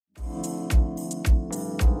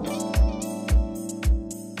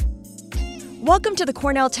Welcome to the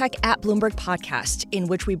Cornell Tech at Bloomberg podcast, in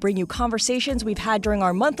which we bring you conversations we've had during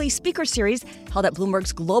our monthly speaker series held at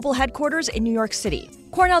Bloomberg's global headquarters in New York City.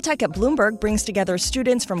 Cornell Tech at Bloomberg brings together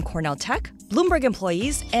students from Cornell Tech, Bloomberg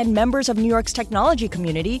employees, and members of New York's technology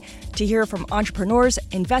community to hear from entrepreneurs,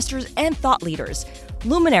 investors, and thought leaders,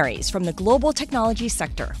 luminaries from the global technology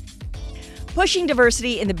sector. Pushing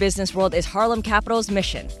diversity in the business world is Harlem Capital's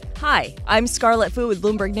mission. Hi, I'm Scarlett Fu with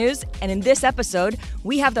Bloomberg News, and in this episode,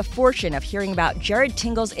 we have the fortune of hearing about Jared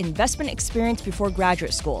Tingle's investment experience before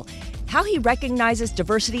graduate school, how he recognizes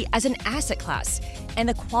diversity as an asset class, and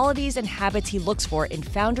the qualities and habits he looks for in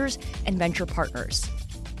founders and venture partners.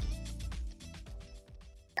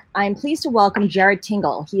 I'm pleased to welcome Jared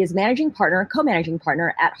Tingle. He is co-managing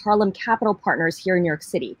partner at Harlem Capital Partners here in New York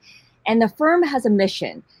City. And the firm has a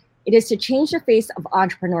mission. It is to change the face of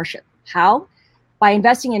entrepreneurship. How? By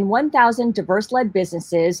investing in 1,000 diverse-led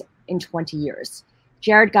businesses in 20 years.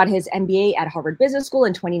 Jared got his MBA at Harvard Business School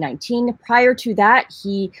in 2019. Prior to that,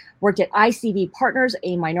 he worked at ICV Partners,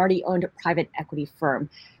 a minority-owned private equity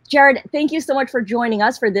firm. Jared, thank you so much for joining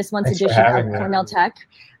us for this month's edition of Cornell Tech.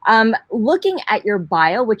 Looking at your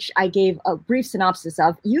bio, which I gave a brief synopsis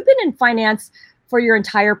of, you've been in finance for your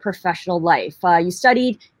entire professional life. You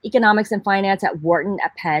studied economics and finance at Wharton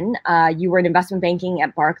at Penn. You were in investment banking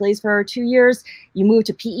at Barclays for 2 years. You moved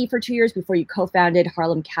to PE for 2 years before you co-founded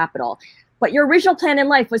Harlem Capital. But your original plan in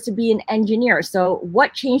life was to be an engineer. So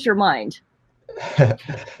what changed your mind?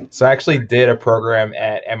 So I actually did a program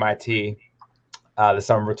at MIT the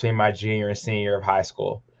summer between my junior and senior year of high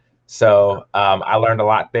school. So I learned a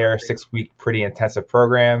lot there, 6-week, pretty intensive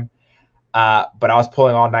program. But I was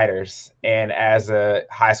pulling all-nighters, and as a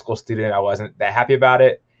high school student, I wasn't that happy about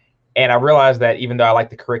it. And I realized that even though I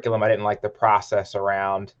liked the curriculum, I didn't like the process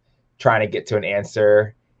around trying to get to an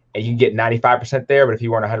answer. And you can get 95% there, but if you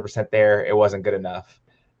weren't 100% there, it wasn't good enough.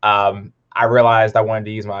 I realized I wanted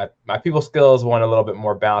to use my people skills, wanted a little bit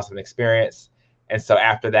more balance and experience. And so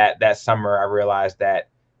after that summer, I realized that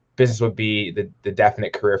business would be the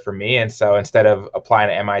definite career for me. And so instead of applying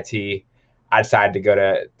to MIT, I decided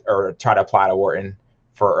to try to apply to Wharton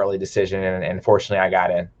for early decision, and fortunately I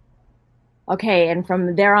got in. Okay, and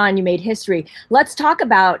from there on, you made history. Let's talk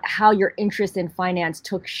about how your interest in finance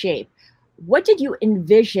took shape. What did you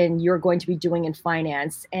envision you're going to be doing in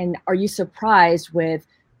finance, and are you surprised with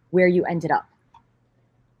where you ended up?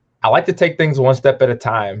 I like to take things one step at a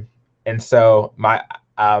time, and so I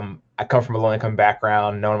come from a low-income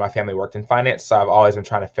background. No one in my family worked in finance, so I've always been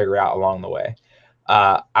trying to figure it out along the way.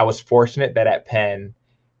 I was fortunate that at Penn,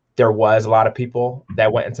 there was a lot of people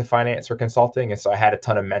that went into finance or consulting, and so I had a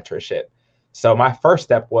ton of mentorship. So my first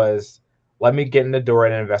step was, let me get in the door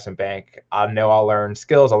at an investment bank. I'll learn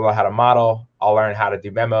skills. I'll learn how to model. I'll learn how to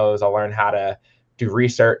do memos. I'll learn how to do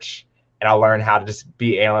research, and I'll learn how to just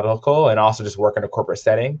be analytical and also just work in a corporate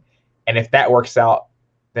setting. And if that works out,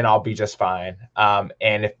 then I'll be just fine.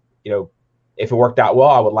 And if it worked out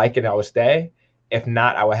well, I would like it and I would stay. If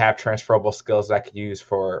not, I would have transferable skills that I could use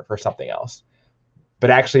for something else. But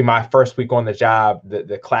actually, my first week on the job,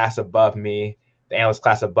 the class above me, the analyst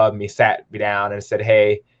class above me, sat me down and said,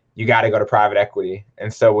 "Hey, you got to go to private equity."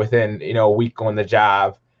 And so within a week on the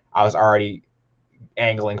job, I was already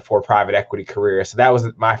angling for a private equity career. So that was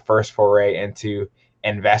my first foray into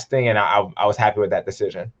investing, and I was happy with that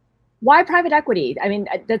decision. Why private equity? I mean,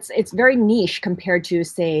 it's very niche compared to,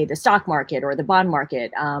 say, the stock market or the bond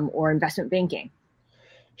market or investment banking.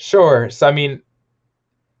 Sure. So, I mean,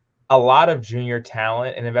 a lot of junior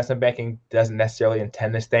talent in investment banking doesn't necessarily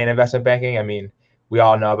intend to stay in investment banking. I mean, we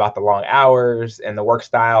all know about the long hours and the work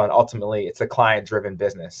style, and ultimately it's a client-driven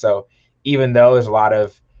business. So even though there's a lot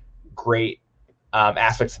of great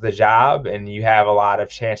aspects of the job and you have a lot of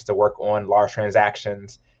chance to work on large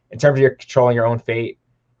transactions, in terms of controlling your own fate,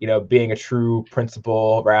 being a true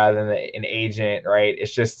principal rather than an agent, right?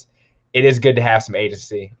 It is good to have some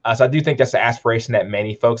agency. So I do think that's the aspiration that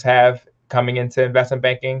many folks have coming into investment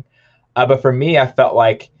banking. But for me, I felt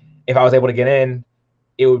like if I was able to get in,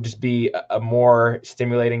 it would just be a more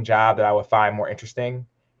stimulating job that I would find more interesting,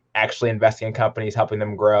 actually investing in companies, helping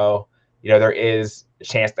them grow. There is a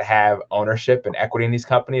chance to have ownership and equity in these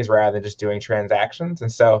companies rather than just doing transactions.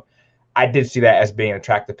 And so I did see that as being an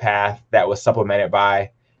attractive path that was supplemented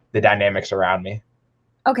by the dynamics around me.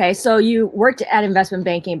 Okay, so you worked at investment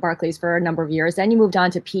banking at Barclays for a number of years. Then you moved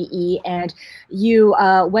on to PE, and you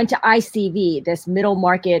went to ICV, this middle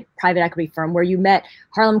market private equity firm, where you met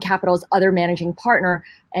Harlem Capital's other managing partner.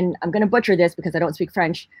 And I'm going to butcher this because I don't speak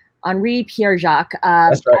French, Henri Pierre-Jacques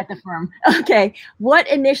That's right. at the firm. Okay, what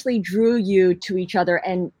initially drew you to each other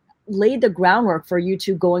and laid the groundwork for you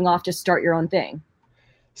two going off to start your own thing?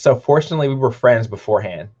 So fortunately, we were friends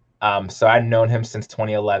beforehand. So I'd known him since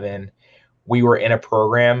 2011. We were in a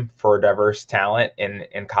program for diverse talent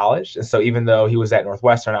in college. And so even though he was at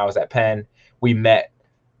Northwestern, I was at Penn, we met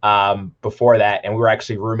before that, and we were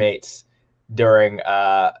actually roommates during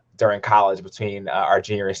college between our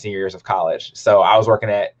junior and senior years of college. So I was working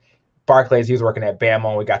at Barclays, he was working at Bama,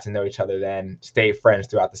 and we got to know each other then, stayed friends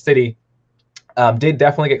throughout the city. Did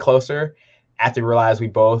definitely get closer after we realized we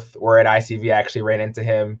both were at ICV. I actually ran into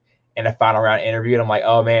him in a final round interview, and I'm like,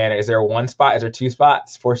 oh man, is there one spot? Is there two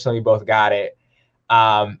spots? Fortunately, we both got it.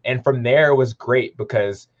 And from there, it was great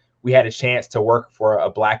because we had a chance to work for a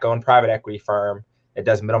Black-owned private equity firm that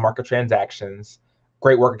does middle market transactions.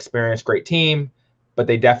 Great work experience, great team, but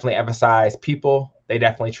they definitely emphasize people. They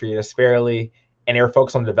definitely treated us fairly, and they were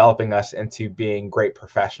focused on developing us into being great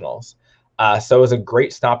professionals. So it was a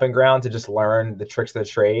great stomping ground to just learn the tricks of the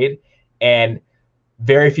trade. And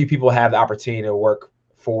very few people have the opportunity to work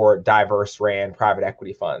for diverse ran private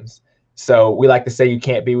equity funds. So we like to say you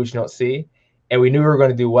can't be what you don't see. And we knew we were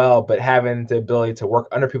going to do well, but having the ability to work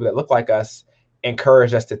under people that look like us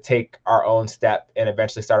encouraged us to take our own step and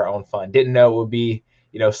eventually start our own fund. Didn't know it would be,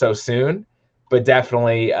 so soon, but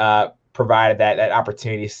definitely provided that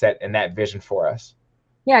opportunity set and that vision for us.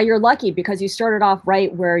 Yeah, you're lucky because you started off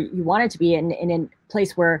right where you wanted to be in a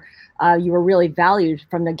place where you were really valued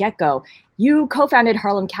from the get-go. You co-founded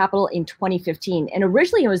Harlem Capital in 2015, and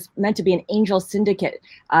originally it was meant to be an angel syndicate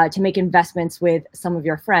to make investments with some of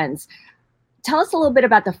your friends. Tell us a little bit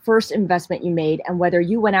about the first investment you made and whether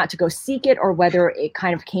you went out to go seek it or whether it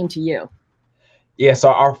kind of came to you. Yeah, so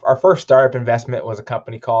our first startup investment was a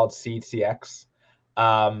company called SeedCX.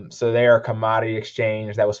 So they are a commodity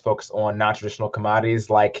exchange that was focused on non-traditional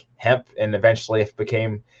commodities like hemp, and eventually if it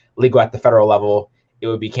became legal at the federal level, it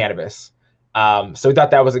would be cannabis. So we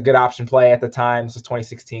thought that was a good option play at the time. This was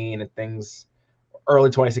 2016 and early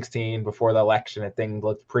 2016 before the election, and things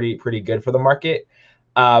looked pretty good for the market.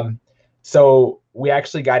 So we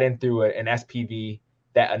actually got in through an SPV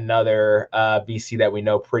that another VC that we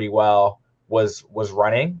know pretty well was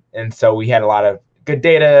running. And so we had a lot of good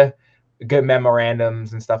data, good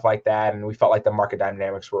memorandums and stuff like that. And we felt like the market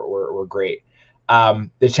dynamics were great.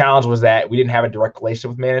 The challenge was that we didn't have a direct relationship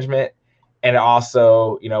with management. And it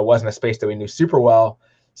also, wasn't a space that we knew super well.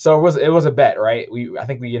 So it was a bet, right? I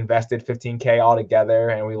think we invested $15K all together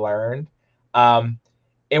and we learned.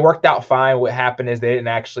 It worked out fine. What happened is they didn't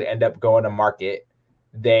actually end up going to market.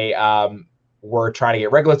 They were trying to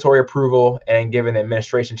get regulatory approval, and given the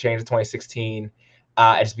administration change in 2016,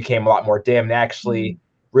 it just became a lot more dim. They actually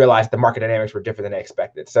realized the market dynamics were different than they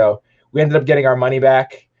expected. So we ended up getting our money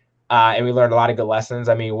back, and we learned a lot of good lessons.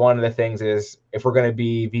 I mean, one of the things is if we're going to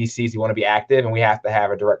be VCs, we want to be active, and we have to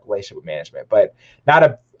have a direct relationship with management. But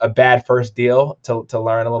not a bad first deal to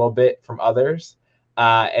learn a little bit from others.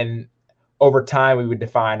 And over time, we would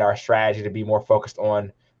define our strategy to be more focused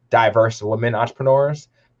on diverse women entrepreneurs,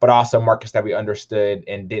 but also markets that we understood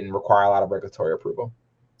and didn't require a lot of regulatory approval.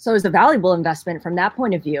 So it was a valuable investment from that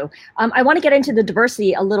point of view. I want to get into the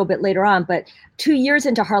diversity a little bit later on, but 2 years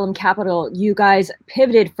into Harlem Capital, you guys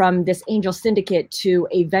pivoted from this angel syndicate to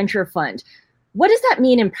a venture fund. What does that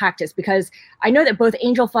mean in practice? Because I know that both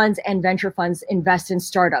angel funds and venture funds invest in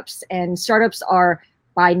startups, and startups are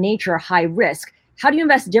by nature high risk. How do you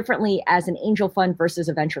invest differently as an angel fund versus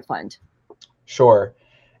a venture fund? Sure.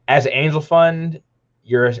 As an angel fund,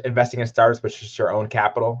 you're investing in startups, which is your own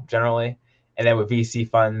capital generally. And then with VC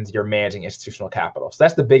funds, you're managing institutional capital. So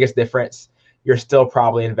that's the biggest difference. You're still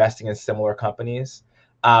probably investing in similar companies.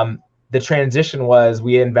 The transition was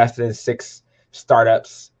we invested in 6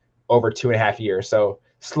 startups over 2.5 years. So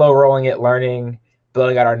slow rolling it, learning,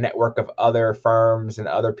 building out our network of other firms and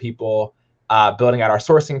other people, building out our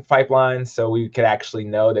sourcing pipeline so we could actually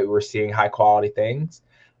know that we were seeing high quality things.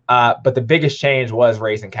 But the biggest change was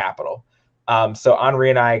raising capital. So Henri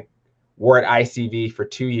and I were at ICV for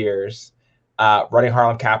 2 years, running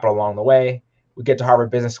Harlem Capital along the way. We get to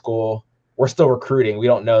Harvard Business School. We're still recruiting. We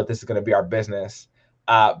don't know that this is going to be our business.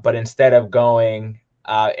 But instead of going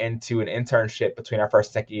into an internship between our first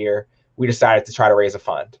and second year, we decided to try to raise a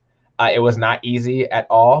fund. It was not easy at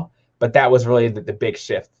all, but that was really the big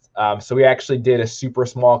shift. So we actually did a super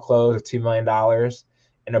small close of $2 million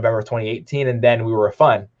in November of 2018, and then we were a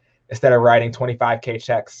fund. Instead of writing 25K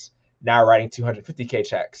checks, now we're writing 250K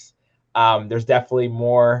checks. There's definitely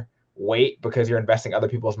more weight because you're investing other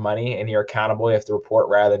people's money and you're accountable. You have to report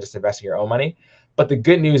rather than just investing your own money. But the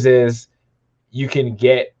good news is you can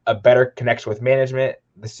get a better connection with management,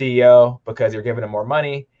 the CEO, because you're giving them more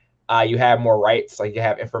money. You have more rights, like you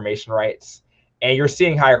have information rights, and you're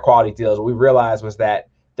seeing higher quality deals. What we realized was that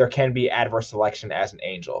there can be adverse selection as an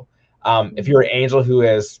angel. If you're an angel who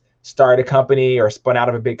has started a company or spun out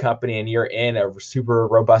of a big company and you're in a super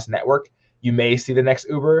robust network, you may see the next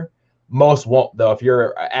Uber. Most won't, though. If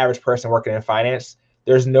you're an average person working in finance,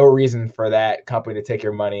 there's no reason for that company to take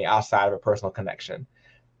your money outside of a personal connection.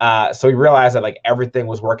 So we realized that like everything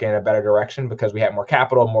was working in a better direction because we had more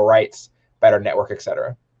capital, more rights, better network, et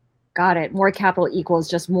cetera. Got it. More capital equals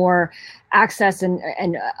just more access and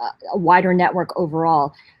a wider network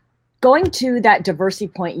overall. Going to that diversity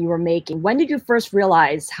point you were making, when did you first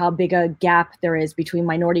realize how big a gap there is between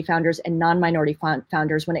minority founders and non-minority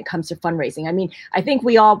founders when it comes to fundraising? I mean, I think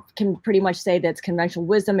we all can pretty much say that's conventional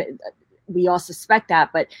wisdom. We all suspect that,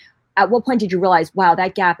 but at what point did you realize, wow,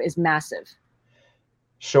 that gap is massive?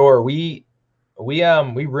 Sure, we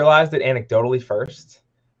realized it anecdotally first.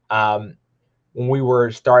 When we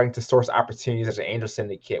were starting to source opportunities as an angel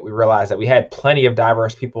syndicate, we realized that we had plenty of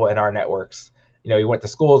diverse people in our networks. We went to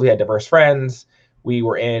schools, we had diverse friends. We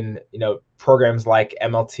were in, programs like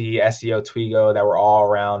MLT, SEO, Twigo that were all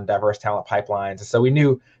around diverse talent pipelines. And so we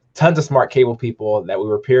knew tons of smart cable people that we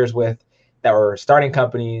were peers with that were starting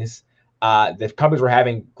companies. The companies were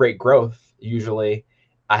having great growth usually.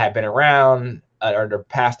 I had been around or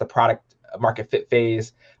past the product market fit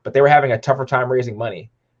phase, but they were having a tougher time raising money.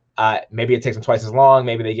 Maybe it takes them twice as long.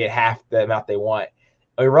 Maybe they get half the amount they want.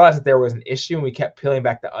 And we realized that there was an issue and we kept peeling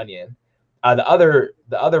back the onion. The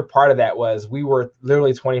other part of that was we were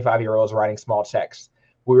literally 25-year-olds writing small checks.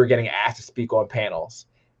 We were getting asked to speak on panels.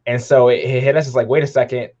 And so it hit us as like, wait a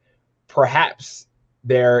second, perhaps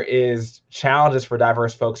there is challenges for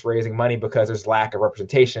diverse folks raising money because there's lack of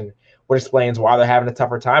representation, which explains why they're having a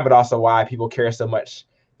tougher time, but also why people care so much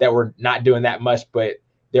that we're not doing that much, but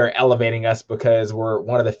they're elevating us because we're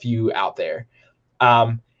one of the few out there.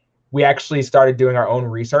 We actually started doing our own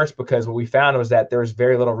research because what we found was that there was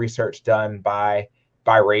very little research done by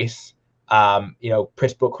race.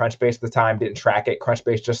 PitchBook, Crunchbase at the time didn't track it.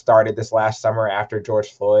 Crunchbase just started this last summer after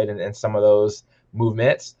George Floyd and some of those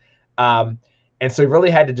movements. And so we really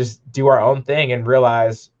had to just do our own thing and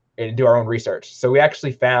realize and do our own research. So we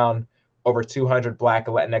actually found over 200 Black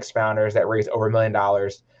and Latinx founders that raised over $1 million.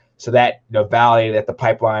 So that validated that the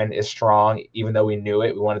pipeline is strong, even though we knew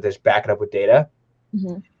it. We wanted to just back it up with data.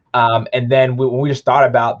 Mm-hmm. And then when we just thought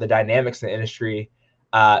about the dynamics in the industry,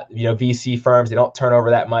 VC firms, they don't turn over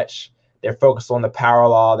that much. They're focused on the power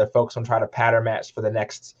law. They're focused on trying to pattern match for the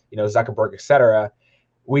next, Zuckerberg, et cetera.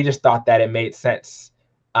 We just thought that it made sense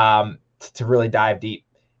to really dive deep.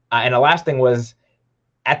 And the last thing was,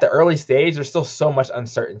 at the early stage, there's still so much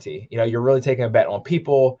uncertainty. You're really taking a bet on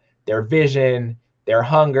people, their vision, their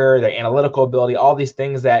hunger, their analytical ability, all these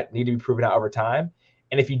things that need to be proven out over time.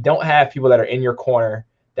 And if you don't have people that are in your corner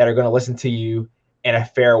that are going to listen to you in a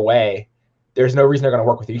fair way, there's no reason they're going to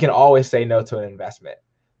work with you. You can always say no to an investment.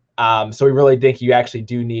 So we really think you actually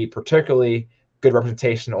do need particularly good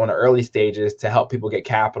representation on the early stages to help people get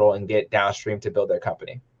capital and get downstream to build their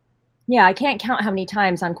company. Yeah, I can't count how many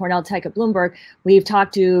times on Cornell Tech at Bloomberg we've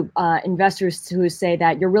talked to investors who say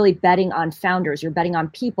that you're really betting on founders, you're betting on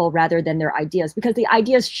people rather than their ideas, because the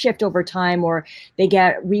ideas shift over time or they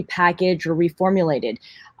get repackaged or reformulated.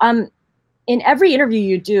 In every interview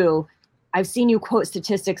you do, I've seen you quote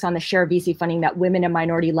statistics on the share of VC funding that women and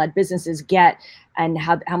minority-led businesses get and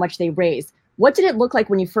how much they raise. What did it look like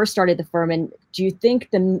when you first started the firm, and do you think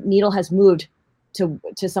the needle has moved to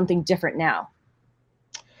something different now?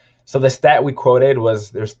 So the stat we quoted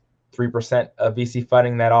was there's 3% of VC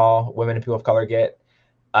funding that all women and people of color get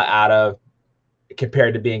out of,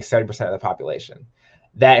 compared to being 70% of the population.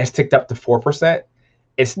 That has ticked up to 4%.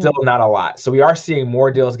 It's still not a lot. So we are seeing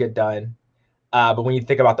more deals get done. But when you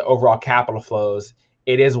think about the overall capital flows,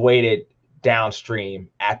 it is weighted downstream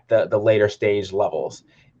at the later stage levels.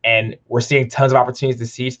 And we're seeing tons of opportunities to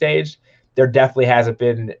seed stage. There definitely hasn't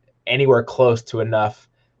been anywhere close to enough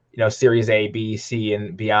Series A, B, C,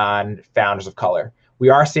 and beyond founders of color. We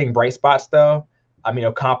are seeing bright spots though.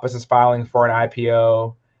 Compass is filing for an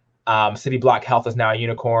IPO. City Block Health is now a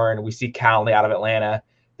unicorn. We see Calendly out of Atlanta.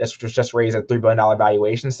 This was just raised a $3 billion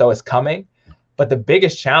valuation. So it's coming. But the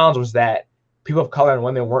biggest challenge was that people of color and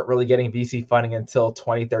women weren't really getting VC funding until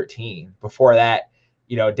 2013. Before that,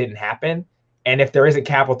 it didn't happen. And if there isn't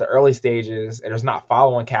capital at the early stages and there's not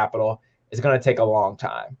follow-on capital, it's going to take a long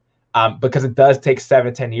time. Because it does take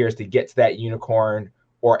 7-10 years to get to that unicorn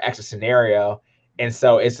or exit scenario. And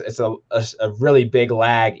so it's a really big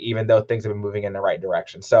lag, even though things have been moving in the right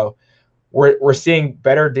direction. So we're seeing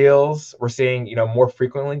better deals. We're seeing, more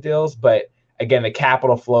frequently deals. But again, the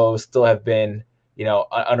capital flows still have been,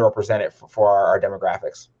 underrepresented for our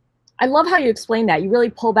demographics. I love how you explain that. You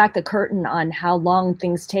really pull back the curtain on how long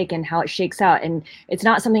things take and how it shakes out. And it's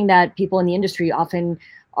not something that people in the industry often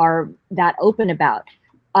are that open about.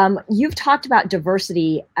 You've talked about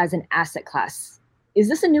diversity as an asset class. Is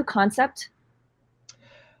this a new concept?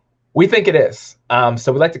 We think it is.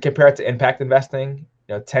 So we like to compare it to impact investing.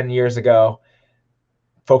 10 years ago,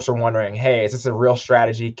 folks are wondering, hey, is this a real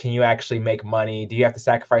strategy? Can you actually make money? Do you have to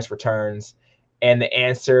sacrifice returns? And the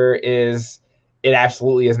answer is it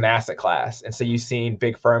absolutely is an asset class. And so you've seen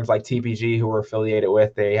big firms like TPG, who we're affiliated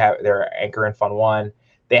with, they have their anchor in Fund One.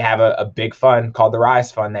 They have a big fund called the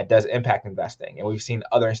Rise Fund that does impact investing. And we've seen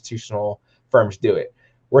other institutional firms do it.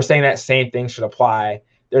 We're saying that same thing should apply.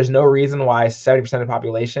 There's no reason why 70% of the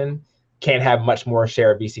population can't have much more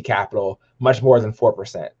share of VC capital, much more than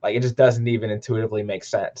 4%. Like, it just doesn't even intuitively make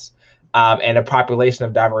sense. And a population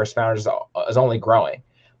of diverse founders is only growing.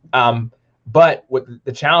 But what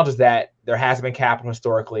the challenge is that there hasn't been capital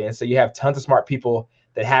historically. And so you have tons of smart people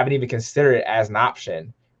that haven't even considered it as an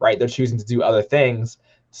option, right? They're choosing to do other things.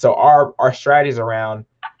 So our strategies around,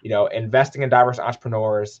 investing in diverse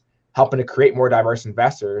entrepreneurs, helping to create more diverse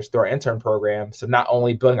investors through our intern program. So not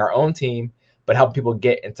only building our own team, but help people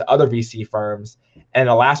get into other VC firms. And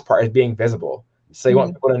the last part is being visible. So you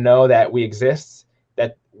want people to know that we exist,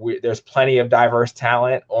 that there's plenty of diverse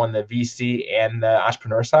talent on the VC and the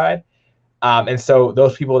entrepreneur side. And so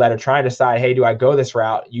those people that are trying to decide, hey, do I go this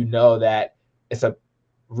route? That it's a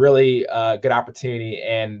really good opportunity,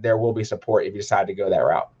 and there will be support if you decide to go that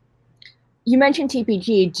route. You mentioned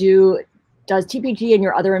TPG. Does TPG and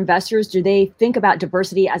your other investors, do they think about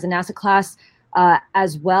diversity as an asset class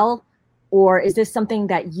as well? Or is this something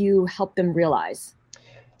that you help them realize?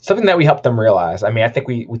 Something that we help them realize. I mean, I think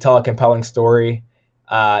we tell a compelling story.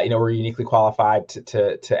 We're uniquely qualified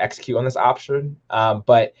to execute on this option.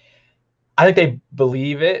 But I think they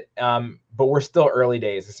believe it. But we're still early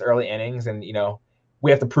days. It's early innings, and we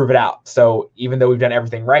have to prove it out. So even though we've done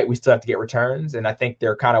everything right, we still have to get returns, and I think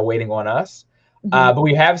they're kind of waiting on us. But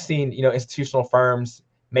we have seen institutional firms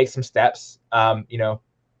make some steps.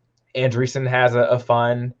 Andreessen has a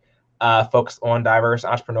fund focused on diverse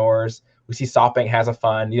entrepreneurs. We see SoftBank has a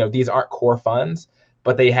fund. These aren't core funds,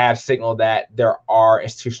 but they have signaled that there are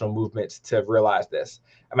institutional movements to realize this.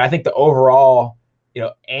 I mean, I think the overall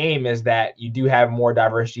aim is that you do have more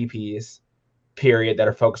diverse GPs, period, that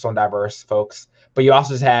are focused on diverse folks. But you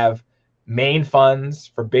also just have main funds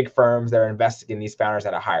for big firms that are investing in these founders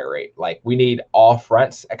at a higher rate. Like, we need all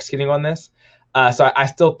fronts executing on this. So I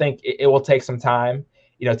still think it will take some time.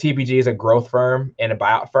 TPG is a growth firm and a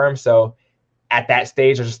buyout firm. So at that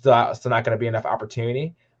stage, there's still not going to be enough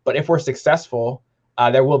opportunity. But if we're successful,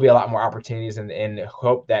 there will be a lot more opportunities, and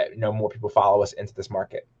hope that more people follow us into this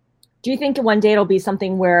market. Do you think one day it'll be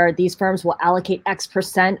something where these firms will allocate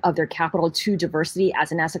X% of their capital to diversity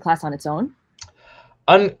as an asset class on its own?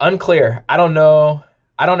 Unclear. I don't know.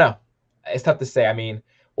 It's tough to say. I mean,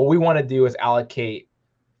 what we want to do is allocate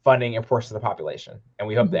funding in portions of the population, and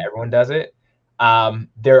we hope that everyone does it.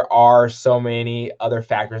 There are so many other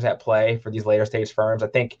factors at play for these later stage firms. I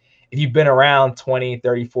think if you've been around 20,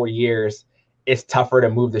 30, 40 years, it's tougher to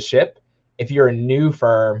move the ship. If you're a new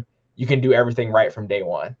firm, you can do everything right from day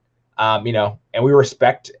one. And we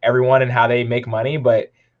respect everyone and how they make money,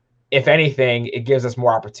 but if anything, it gives us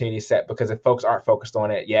more opportunity set, because if folks aren't focused on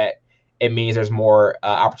it yet, it means there's more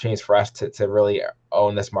opportunities for us to really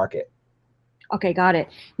own this market. Okay, got it.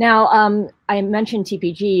 Now, I mentioned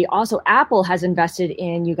TPG. Also, Apple has invested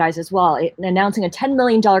in you guys as well, announcing a $10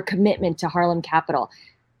 million commitment to Harlem Capital.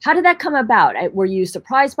 How did that come about? Were you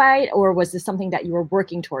surprised by it, or was this something that you were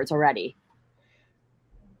working towards already?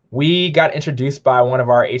 We got introduced by one of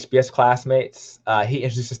our HBS classmates. He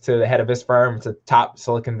introduced us to the head of his firm. It's a top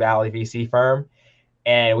Silicon Valley VC firm.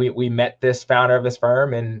 And we met this founder of this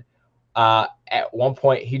firm. And at one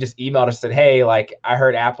point, he just emailed us and said, hey, like, I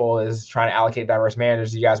heard Apple is trying to allocate diverse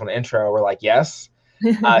managers. Do you guys want to intro? We're like, yes.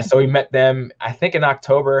 So we met them, I think, in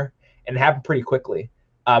October, and it happened pretty quickly.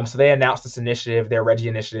 So they announced this initiative, their REGI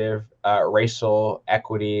initiative, Racial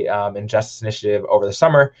Equity and Justice Initiative, over the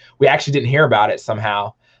summer. We actually didn't hear about it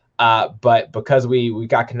somehow. But because we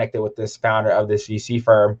got connected with this founder of this VC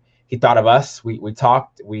firm, he thought of us. We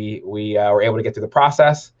talked. We were able to get through the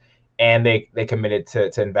process, and they committed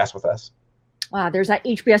to invest with us. Wow, there's that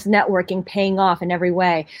HBS networking paying off in every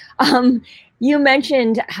way. You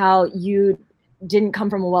mentioned how you didn't come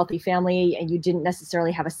from a wealthy family and you didn't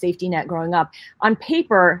necessarily have a safety net growing up. On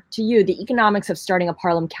paper, to you, the economics of starting up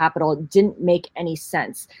Harlem Capital didn't make any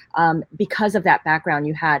sense because of that background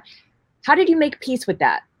you had. How did you make peace with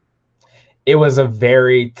that? It was a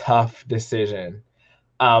very tough decision.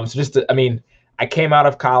 I came out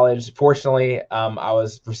of college. Fortunately, I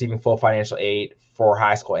was receiving full financial aid for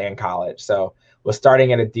high school and college. So was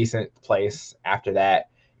starting at a decent place after that.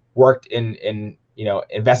 Worked in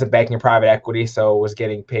investment banking and private equity, so was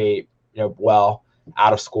getting paid, well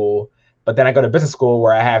out of school. But then I go to business school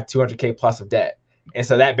where I have 200K plus of debt, and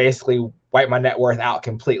so that basically wiped my net worth out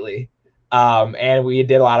completely. And we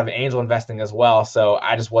did a lot of angel investing as well, so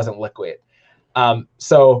I just wasn't liquid.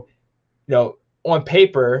 So on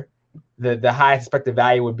paper, the highest expected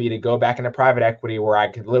value would be to go back into private equity where I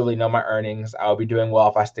could literally know my earnings. I would be doing well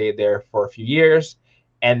if I stayed there for a few years,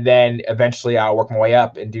 and then eventually I'll work my way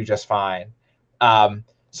up and do just fine.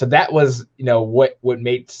 So that was, what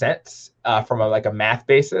made sense from a math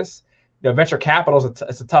basis. Venture capital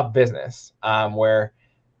it's a tough business where,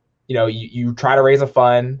 you try to raise a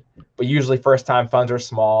fund, but usually first time funds are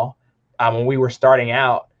small. When we were starting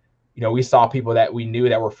out, we saw people that we knew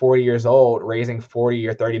that were 40 years old raising $40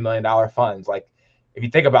 or $30 million funds. Like, if you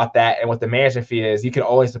think about that and what the management fee is, you can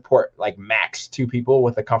only support like max 2 people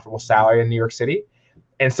with a comfortable salary in New York City.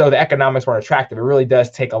 And so the economics weren't attractive. It really does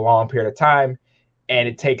take a long period of time, and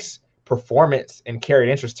it takes performance and carried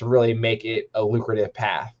interest to really make it a lucrative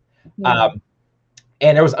path. And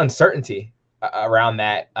there was uncertainty around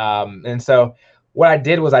that. And so what I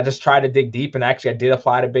did was I just tried to dig deep, and actually I did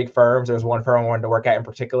apply to big firms. There was one firm I wanted to work at in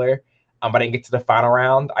particular, but I didn't get to the final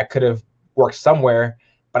round. I could have worked somewhere,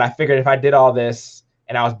 but I figured if I did all this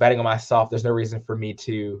and I was betting on myself, there's no reason for me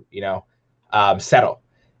to, settle.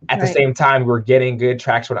 At the same time, we were getting good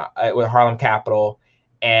traction with Harlem Capital,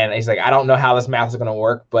 and he's like, I don't know how this math is going to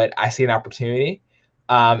work, but I see an opportunity.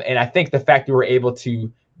 And I think the fact we were able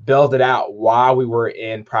to build it out while we were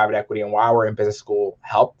in private equity and while we're in business school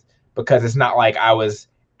helped, because it's not like I was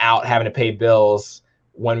out having to pay bills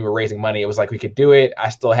when we were raising money. It was like we could do it. I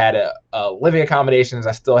still had a living accommodations.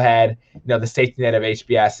 I still had, the safety net of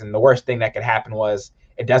HBS. And the worst thing that could happen was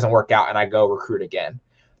it doesn't work out and I go recruit again.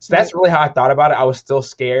 So that's really how I thought about it. I was still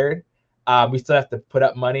scared. We still have to put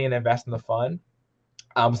up money and invest in the fund.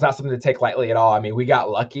 It's not something to take lightly at all. I mean, we got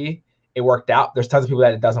lucky. It worked out. There's tons of people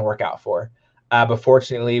that it doesn't work out for. But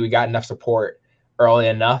fortunately, we got enough support early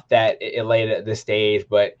enough that it laid at this stage.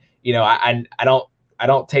 But I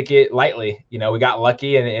don't take it lightly. We got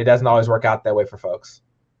lucky, and it doesn't always work out that way for folks.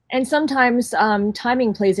 And sometimes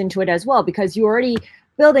timing plays into it as well, because you're already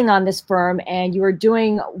building on this firm, and you were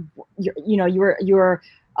doing,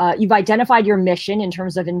 you've identified your mission in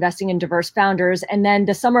terms of investing in diverse founders. And then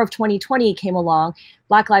the summer of 2020 came along,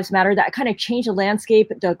 Black Lives Matter, that kind of changed the landscape.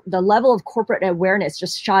 The level of corporate awareness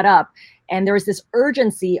just shot up, and there was this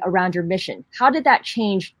urgency around your mission. How did that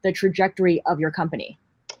change the trajectory of your company?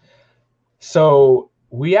 So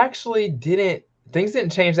we actually things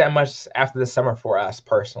didn't change that much after the summer for us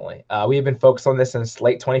personally. We have been focused on this since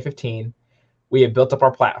late 2015. We have built up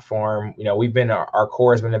our platform. Our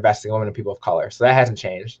core has been investing in women and people of color. So that hasn't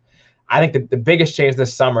changed. I think the biggest change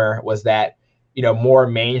this summer was that, more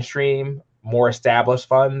mainstream, more established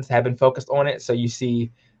funds have been focused on it. So you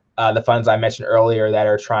see the funds I mentioned earlier that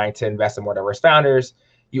are trying to invest in more diverse founders.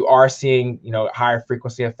 You are seeing, higher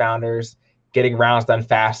frequency of founders getting rounds done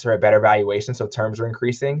faster at better valuation. So terms are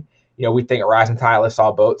increasing. We think a rising tide lifts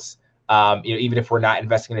all boats. Even if we're not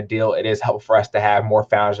investing in a deal, it is helpful for us to have more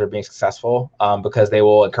founders that are being successful because they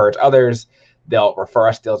will encourage others, they'll refer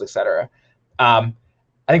us deals, et cetera. I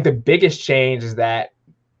think the biggest change is that,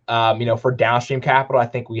 for downstream capital, I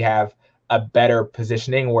think we have a better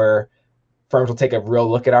positioning where firms will take a real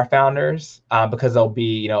look at our founders because they'll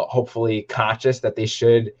be, hopefully conscious that they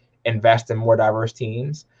should invest in more diverse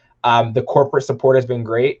teams. The corporate support has been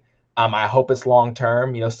great. I hope it's long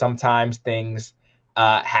term. Sometimes things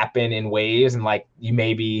happen in waves, and like you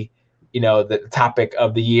may be, the topic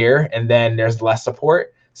of the year, and then there's less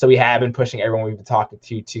support. So we have been pushing everyone we've been talking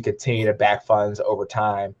to continue to back funds over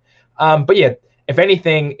time. But yeah, if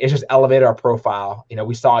anything, it's just elevated our profile.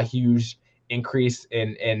 We saw a huge increase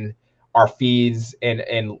in our feeds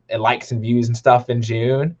and likes and views and stuff in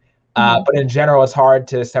June. But in general, it's hard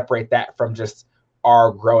to separate that from just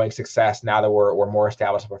our growing success now that we're more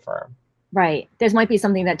established of a firm. Right. There might be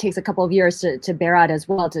something that takes a couple of years to bear out as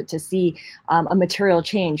well, to see a material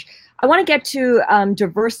change. I want to get to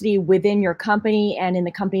diversity within your company and in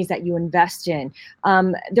the companies that you invest in.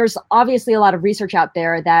 There's obviously a lot of research out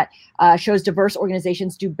there that shows diverse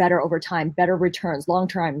organizations do better over time, better returns,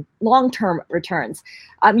 long-term returns.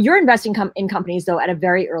 You're investing in companies, though, at a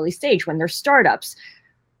very early stage when they're startups.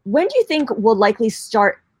 When do you think we'll likely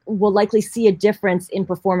see a difference in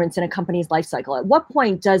performance in a company's life cycle? At what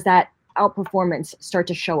point does that outperformance start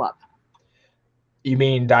to show up? You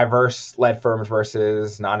mean diverse-led firms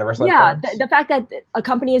versus non-diverse-led firms? Yeah, the fact that a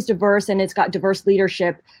company is diverse and it's got diverse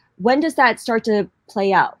leadership, when does that start to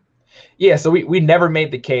play out? Yeah, so we never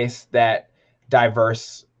made the case that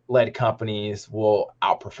diverse-led companies will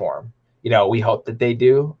outperform. We hope that they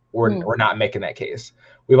do. we're not making that case.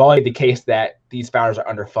 We've always made the case that these founders are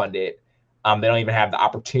underfunded. They don't even have the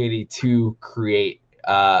opportunity to create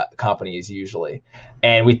companies usually.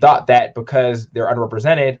 And we thought that because they're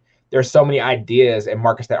underrepresented, there's so many ideas and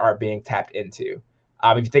markets that aren't being tapped into.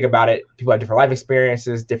 If you think about it, people have different life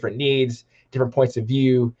experiences, different needs, different points of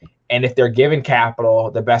view. And if they're given capital,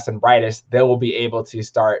 the best and brightest, they will be able to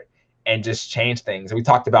start and just change things. And we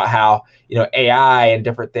talked about how, AI and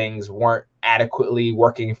different things weren't adequately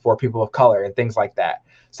working for people of color and things like that.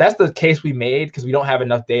 So that's the case we made because we don't have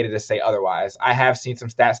enough data to say otherwise. I have seen some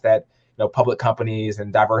stats that, public companies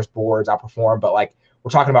and diverse boards outperform, but like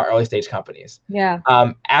we're talking about early stage companies. Yeah.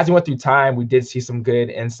 As we went through time, we did see some good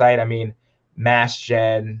insight. I mean,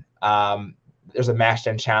 MassGen, there's a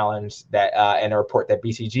MassGen challenge that in a report that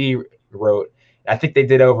BCG wrote. I think they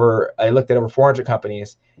looked at over 400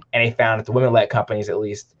 companies, and they found that the women-led companies at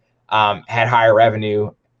least had higher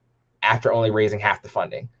revenue after only raising half the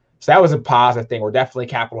funding. So that was a positive thing. We're definitely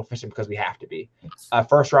capital efficient because we have to be.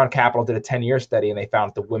 First Round Capital did a 10-year study, and they found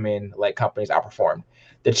that the women-led companies outperformed.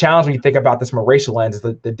 The challenge when you think about this from a racial lens is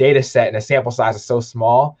the data set and the sample size is so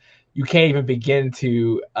small, you can't even begin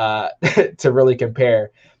to to really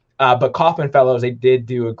compare. But Kauffman Fellows, they did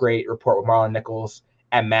do a great report with Marlon Nichols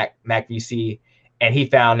at MacVC, and he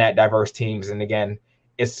found that diverse teams, and again,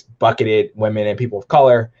 it's bucketed women and people of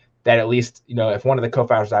color, that at least, if one of the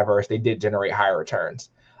co-founders is diverse, they did generate higher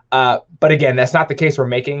returns. But again, that's not the case we're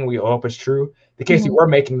making. We hope it's true. The case we're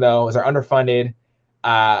making, though, is they're underfunded.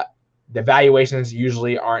 The valuations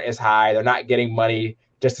usually aren't as high. They're not getting money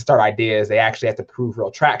just to start ideas. They actually have to prove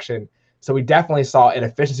real traction. So we definitely saw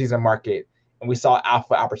inefficiencies in the market, and we saw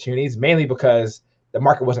alpha opportunities, mainly because the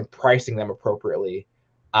market wasn't pricing them appropriately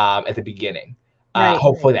at the beginning.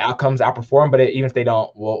 Hopefully the outcomes outperform, but even if they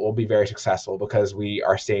don't, we'll be very successful because we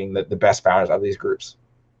are seeing the best founders of these groups.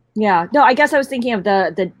 Yeah, no, I guess I was thinking of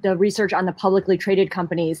the research on the publicly traded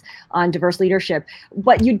companies on diverse leadership.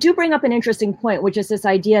 But you do bring up an interesting point, which is this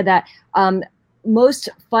idea that most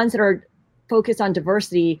funds that are focused on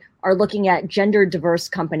diversity are looking at gender diverse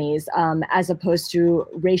companies as opposed to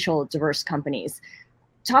racial diverse companies.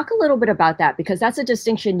 Talk a little bit about that, because that's a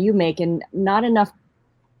distinction you make and not enough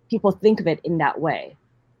people think of it in that way.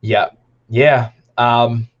 Yeah.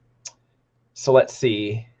 So let's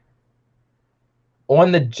see.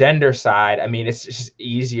 On the gender side, I mean, it's just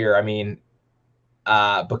easier. I mean,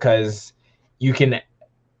 because you can,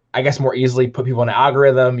 I guess, more easily put people in an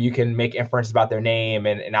algorithm. You can make inferences about their name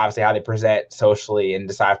and obviously how they present socially and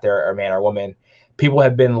decide if they're a man or woman. People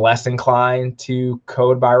have been less inclined to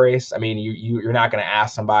code by race. I mean, you're not going to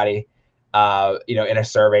ask somebody, in a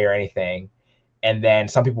survey or anything. And then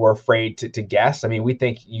some people were afraid to guess. I mean, we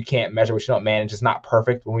think you can't measure what you don't manage. It's not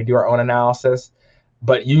perfect when we do our own analysis,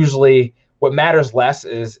 but usually what matters less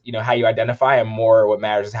is, how you identify, and more what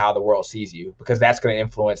matters is how the world sees you, because that's going to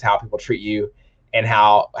influence how people treat you and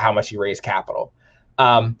how much you raise capital.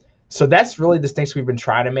 So that's really the distinction we've been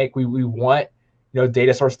trying to make. We want,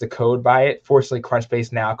 data sources to code by it. Fortunately,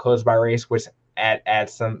 Crunchbase now codes by race, which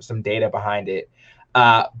adds some data behind it.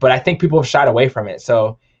 But I think people have shied away from it.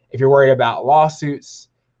 So if you're worried about lawsuits,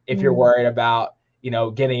 if you're worried about,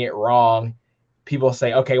 getting it wrong, people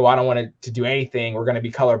say, okay, well, I don't want to do anything. We're going to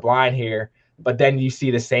be colorblind here. But then you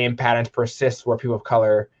see the same patterns persist where people of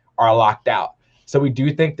color are locked out. So we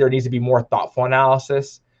do think there needs to be more thoughtful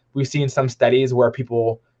analysis. We've seen some studies where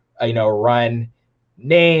people, run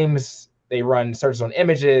names, they run searches on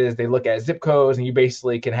images, they look at zip codes, and you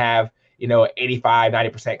basically can have, 85,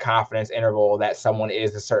 90% confidence interval that someone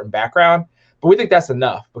is a certain background. But we think that's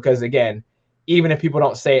enough because, again, even if people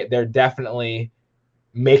don't say it, they're definitely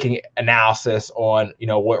making analysis on,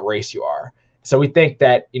 what race you are. So we think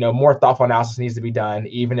that, more thoughtful analysis needs to be done,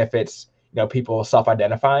 even if it's, people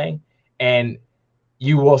self-identifying, and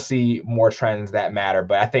you will see more trends that matter.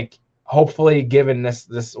 But I think hopefully, given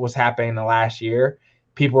this what's happening in the last year,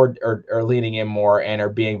 people are leaning in more and are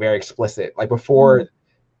being very explicit. Like before,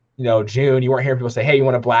 June, you weren't hearing people say, hey, we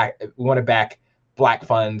want to back Black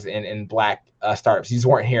funds and Black startups. You just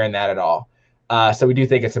weren't hearing that at all. So we do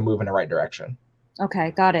think it's a move in the right direction.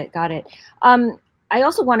 Okay, got it. I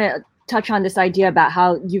also want to touch on this idea about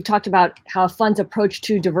how you've talked about how a fund's approach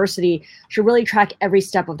to diversity should really track every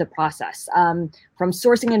step of the process, from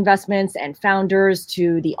sourcing investments and founders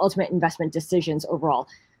to the ultimate investment decisions overall.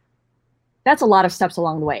 That's a lot of steps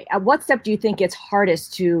along the way. At what step do you think it's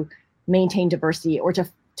hardest to maintain diversity or to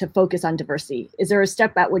focus on diversity? Is there a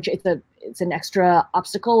step at which it's an extra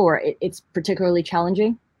obstacle or it's particularly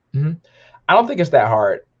challenging? Mm-hmm. I don't think it's that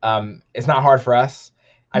hard. It's not hard for us.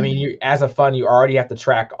 I mean, as a fund, you already have to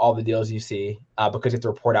track all the deals you see because you have to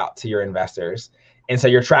report out to your investors. And so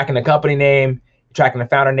you're tracking the company name, tracking the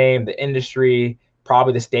founder name, the industry,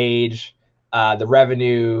 probably the stage, the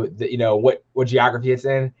revenue, what geography it's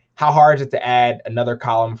in. How hard is it to add another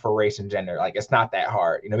column for race and gender? Like, it's not that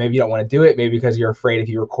hard. Maybe you don't want to do it, maybe because you're afraid if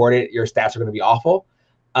you record it, your stats are going to be awful.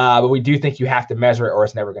 But we do think you have to measure it or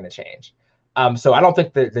it's never going to change. So I don't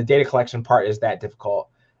think the data collection part is that difficult.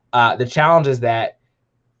 The challenge is that,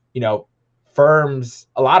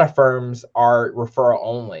 a lot of firms are referral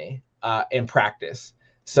only in practice.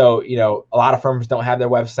 So, a lot of firms don't have their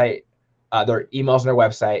website, their emails on their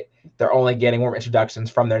website. They're only getting warm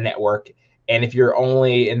introductions from their network. And if you're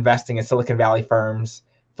only investing in Silicon Valley firms,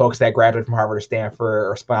 folks that graduate from Harvard or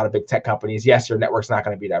Stanford or spun out of big tech companies, yes, your network's not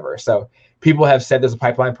going to be diverse. So people have said there's a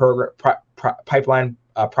pipeline problem.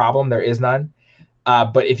 There is none.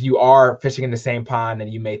 But if you are fishing in the same pond, then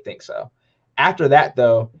you may think so. After that,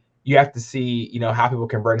 though, you have to see, how people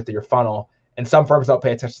convert into your funnel. And some firms don't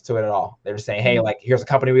pay attention to it at all. They're just saying, hey, like, here's a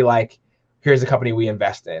company we like. Here's a company we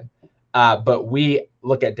invest in. But we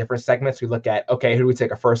look at different segments. We look at, okay, who do we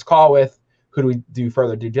take a first call with? Who do we do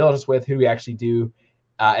further due diligence with? Who do we actually do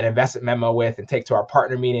an investment memo with and take to our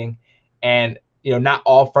partner meeting? And, not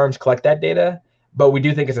all firms collect that data, but we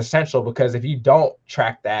do think it's essential, because if you don't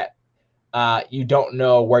track that, you don't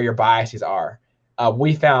know where your biases are.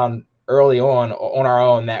 We found early on our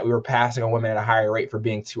own that we were passing on women at a higher rate for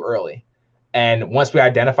being too early. And once we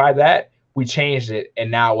identified that, we changed it,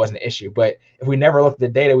 and now it wasn't an issue. But if we never looked at the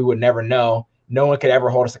data, we would never know. No one could ever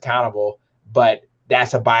hold us accountable, but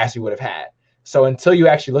that's a bias we would have had. So until you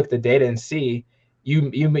actually look at the data and see,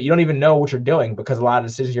 you don't even know what you're doing, because a lot of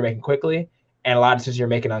decisions you're making quickly and a lot of decisions you're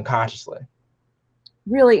making unconsciously.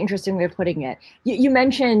 Really interesting way of putting it. You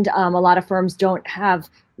mentioned a lot of firms don't have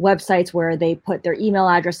websites where they put their email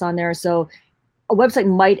address on there. So a website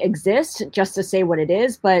might exist just to say what it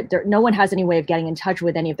is, but no one has any way of getting in touch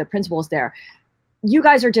with any of the principals there. You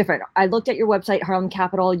guys are different. I looked at your website, Harlem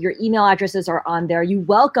Capital. Your email addresses are on there. You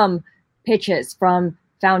welcome pitches from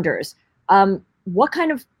founders. What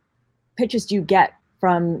kind of pitches do you get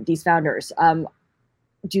from these founders?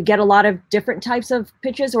 Do you get a lot of different types of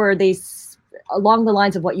pitches, or are they along the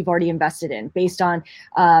lines of what you've already invested in, based on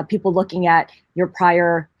people looking at your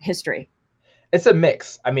prior history? It's a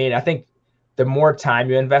mix. I mean, I think the more time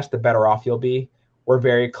you invest, the better off you'll be. We're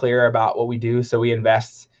very clear about what we do. So we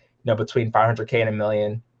invest, between 500K and $1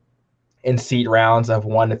 million in seed rounds of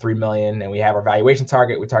 1 to 3 million. And we have our valuation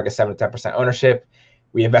target. We target 7 to 10% ownership.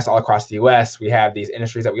 We invest all across the US. We have these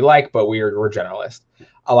industries that we like, but we're generalists.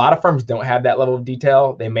 A lot of firms don't have that level of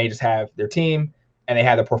detail. They may just have their team and they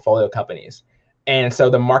have their portfolio companies. And so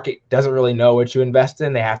the market doesn't really know what you invest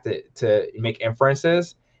in. They have to make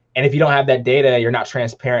inferences. And if you don't have that data, you're not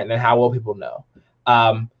transparent, then how will people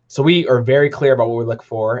know? So we are very clear about what we look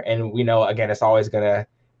for. And we know, again, it's always going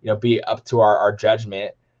to be up to our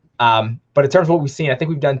judgment. But in terms of what we've seen, I think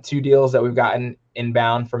we've done 2 deals that we've gotten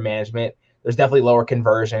inbound from management. There's definitely lower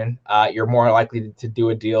conversion. You're more likely to do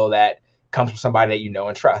a deal that comes from somebody that you know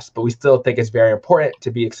and trust. But we still think it's very important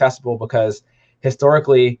to be accessible, because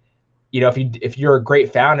historically, if you're a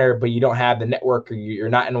great founder, but you don't have the network, or you're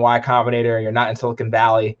not in Y Combinator, or you're not in Silicon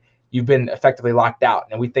Valley, you've been effectively locked out.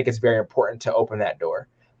 And we think it's very important to open that door.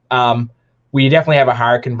 We definitely have a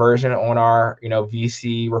higher conversion on our,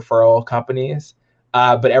 VC referral companies.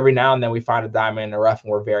 But every now and then we find a diamond in the rough,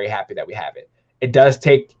 and we're very happy that we have it. It does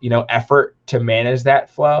take, effort to manage that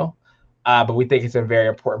flow. But we think it's a very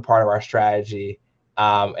important part of our strategy,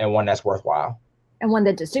 and one that's worthwhile. And one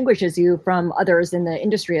that distinguishes you from others in the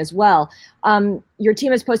industry as well. Your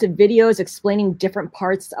team has posted videos explaining different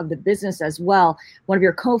parts of the business as well. One of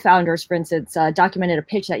your co-founders, for instance, documented a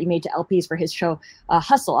pitch that you made to LPs for his show,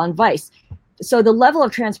 Hustle on Vice. So the level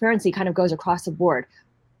of transparency kind of goes across the board.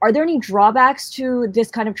 Are there any drawbacks to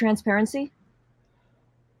this kind of transparency?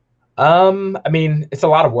 I mean, it's a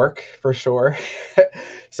lot of work for sure.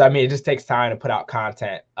 So, I mean, it just takes time to put out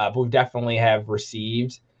content, but we definitely have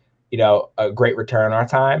received, a great return on our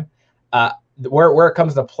time. Where it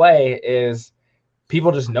comes to play is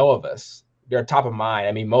people just know of us. They're top of mind.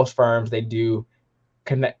 I mean, most firms, they do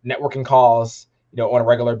networking calls, on a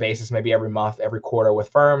regular basis, maybe every month, every quarter with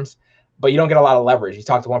firms, but you don't get a lot of leverage. You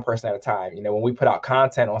talk to one person at a time. When we put out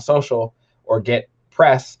content on social or get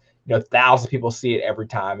press, thousands of people see it every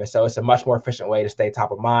time. And so it's a much more efficient way to stay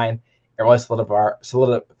top of mind and really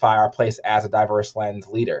solidify our place as a diverse lens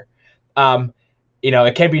leader.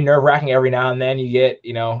 It can be nerve-wracking every now and then. You get,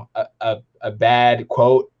 a bad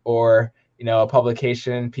quote or, a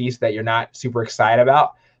publication piece that you're not super excited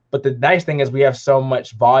about. But the nice thing is we have so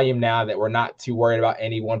much volume now that we're not too worried about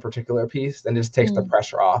any one particular piece, and just takes the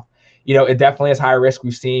pressure off. It definitely is high risk.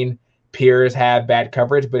 We've seen peers have bad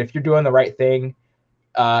coverage, but if you're doing the right thing,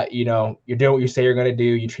 you're doing what you say you're going to do,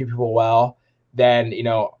 you treat people well, then,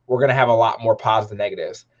 we're going to have a lot more positive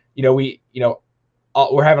negatives. We're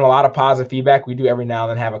having a lot of positive feedback. We do every now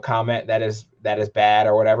and then have a comment that is bad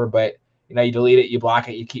or whatever, but you delete it, you block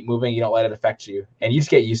it, you keep moving, you don't let it affect you, and you just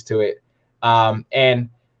get used to it. And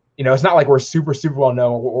it's not like we're super, super well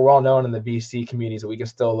known. We're well known in the VC communities, so we can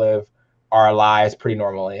still live our lives pretty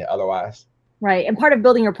normally otherwise. Right. And part of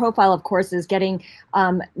building your profile, of course, is getting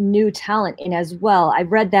new talent in as well.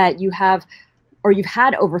 I've read that you've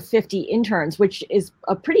had over 50 interns, which is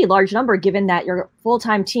a pretty large number given that your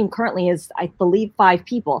full-time team currently is, I believe, 5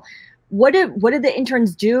 people. What do the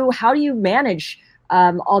interns do? How do you manage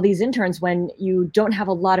all these interns when you don't have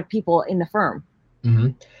a lot of people in the firm? Mm-hmm.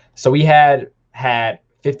 So we had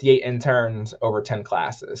 58 interns over 10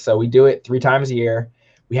 classes. So we do it 3 times a year.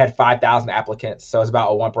 We had 5,000 applicants, so it's about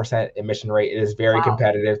a 1% admission rate. It is very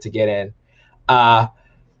competitive to get in.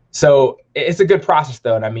 So it's a good process,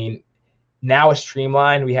 though. And I mean, now it's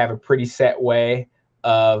streamlined. We have a pretty set way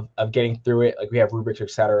of getting through it. Like we have rubrics, et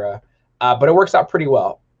cetera. But it works out pretty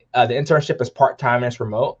well. The internship is part-time and it's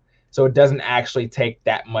remote, so it doesn't actually take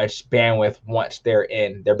that much bandwidth once they're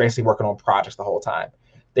in. They're basically working on projects the whole time.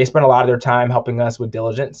 They spend a lot of their time helping us with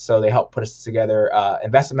diligence, so they help put us together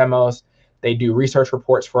investment memos. They do research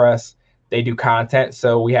reports for us. They do content.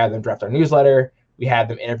 So we have them draft our newsletter. We have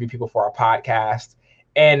them interview people for our podcast.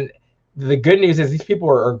 And the good news is these people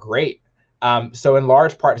are great. So in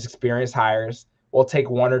large part, it's experienced hires. We'll take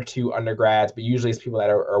 1 or 2 undergrads, but usually it's people that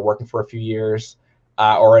are working for a few years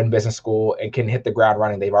or in business school and can hit the ground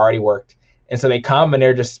running. They've already worked. And so they come and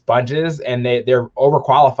they're just sponges and they're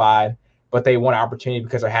overqualified, but they want an opportunity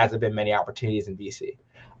because there hasn't been many opportunities in VC.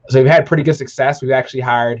 So we've had pretty good success. We've actually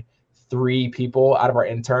hired 3 people out of our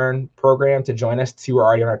intern program to join us. 2 are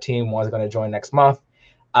already on our team. 1's going to join next month.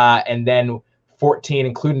 And then 14,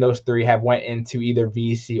 including those 3, have went into either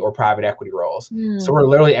VC or private equity roles. So we're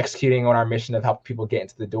literally executing on our mission of helping people get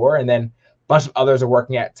into the door. And then a bunch of others are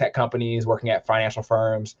working at tech companies, working at financial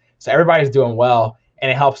firms. So everybody's doing well,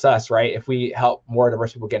 and it helps us, right? If we help more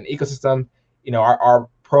diverse people get an ecosystem, our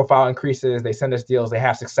profile increases, they send us deals, they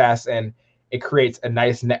have success, and it creates a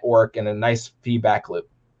nice network and a nice feedback loop.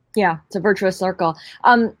 Yeah, it's a virtuous circle.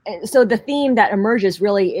 So the theme that emerges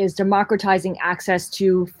really is democratizing access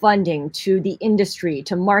to funding, to the industry,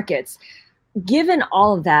 to markets. Given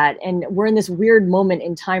all of that, and we're in this weird moment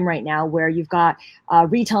in time right now where you've got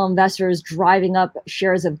retail investors driving up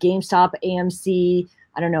shares of GameStop, AMC,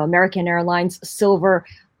 American Airlines, Silver.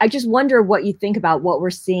 I just wonder what you think about what we're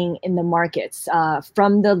seeing in the markets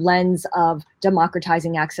from the lens of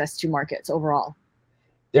democratizing access to markets overall.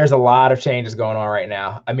 There's a lot of changes going on right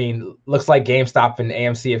now. I mean, looks like GameStop and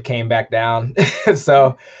AMC have came back down.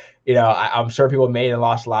 So, I'm sure people made and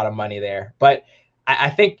lost a lot of money there. But I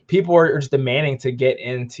think people are just demanding to get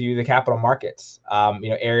into the capital markets.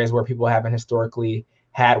 Areas where people haven't historically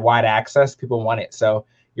had wide access, people want it. So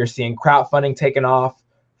you're seeing crowdfunding taking off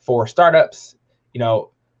for startups.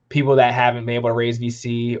 People that haven't been able to raise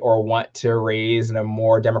VC or want to raise in a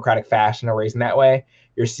more democratic fashion or raising that way.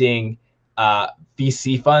 You're seeing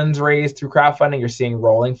VC funds raised through crowdfunding. You're seeing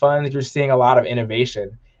rolling funds. You're seeing a lot of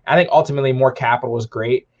innovation. I think ultimately more capital is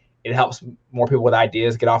great. It helps more people with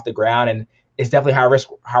ideas get off the ground, and it's definitely high risk,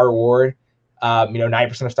 high reward.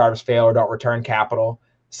 90% of startups fail or don't return capital,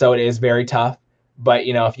 so it is very tough. But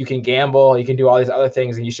if you can gamble, you can do all these other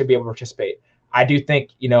things, and you should be able to participate. I do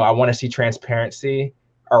think I want to see transparency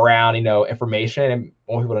around information and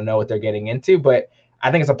want people to know what they're getting into, but I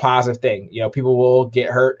think it's a positive thing. People will get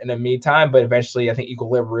hurt in the meantime, but eventually I think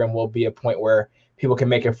equilibrium will be a point where people can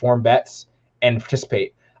make informed bets and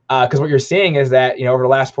participate. Because what you're seeing is that, over the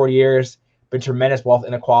last 40 years, been tremendous wealth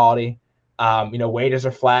inequality. Wages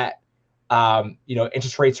are flat.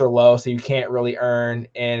 Interest rates are low, so you can't really earn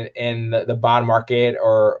in the bond market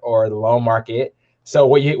or the loan market. So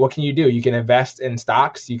what can you do? You can invest in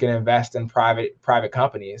stocks. You can invest in private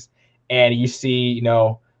companies, and you see,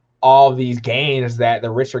 all these gains that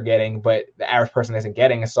the rich are getting, but the average person isn't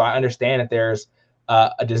getting. And so I understand that there's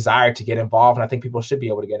a desire to get involved, and I think people should be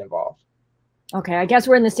able to get involved. Okay, I guess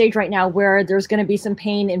we're in the stage right now where there's going to be some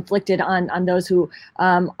pain inflicted on those who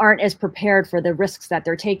aren't as prepared for the risks that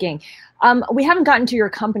they're taking. We haven't gotten to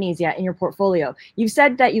your companies yet in your portfolio. You've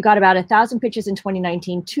said that you got about 1,000 pitches in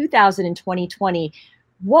 2019, 2,000 in 2020.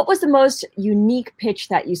 What was the most unique pitch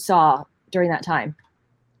that you saw during that time?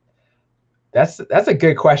 That's a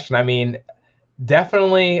good question. I mean,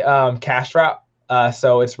 definitely Castrop.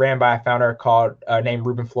 So it's ran by a founder named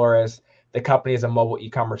Ruben Flores. The company is a mobile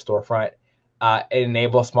e-commerce storefront. It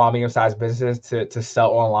enables small, medium-sized businesses to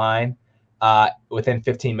sell online within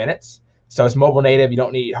 15 minutes. So it's mobile native. You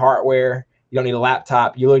don't need hardware. You don't need a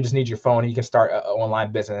laptop. You literally just need your phone. And you can start an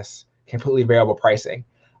online business, completely variable pricing.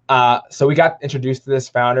 So we got introduced to this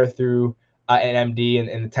founder through an MD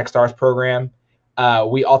in the Techstars program.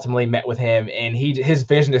 We ultimately met with him, and his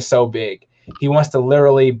vision is so big. He wants to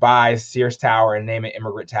literally buy Sears Tower and name it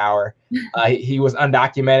Immigrant Tower. He was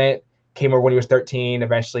undocumented, came over when he was 13,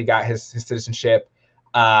 eventually got his citizenship,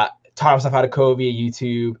 taught himself how to code via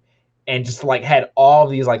YouTube, and just like had all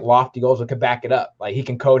these like lofty goals that could back it up. Like he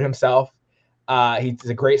can code himself. He's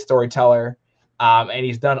a great storyteller, and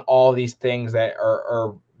he's done all these things that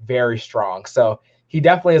are very strong. So he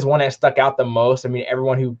definitely is one that stuck out the most. I mean,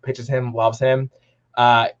 everyone who pitches him loves him.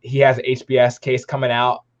 He has an HBS case coming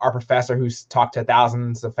out. Our professor, who's talked to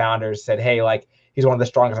thousands of founders, said, hey, like he's one of the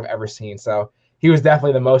strongest I've ever seen. So he was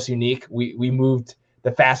definitely the most unique. We moved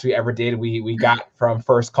the fastest we ever did. We got from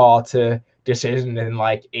first call to decision in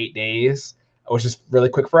like 8 days, which is really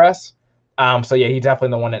quick for us. So yeah, he's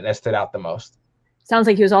definitely the one that stood out the most. Sounds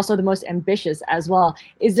like he was also the most ambitious as well.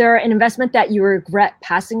 Is there an investment that you regret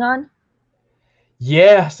passing on?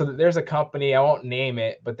 Yeah, so there's a company, I won't name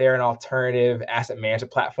it, but they're an alternative asset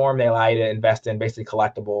management platform. They allow you to invest in basically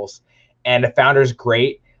collectibles. And the founder's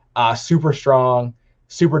great, super strong,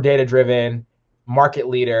 super data-driven, market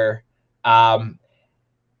leader. And,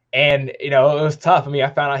 you know, it was tough. I mean, I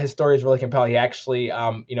found out his story is really compelling. He actually,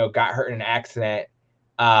 you know, got hurt in an accident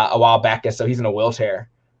a while back, and so he's in a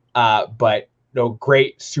wheelchair. But, you know,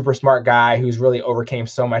 great, super smart guy who's really overcame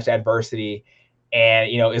so much adversity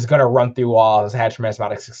and, you know, is going to run through walls, has had a tremendous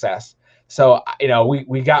amount of success. So, you know,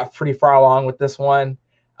 we got pretty far along with this one.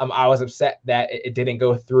 I was upset that it didn't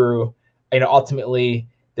go through. You know, ultimately,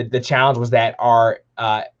 the challenge was that our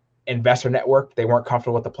investor network, they weren't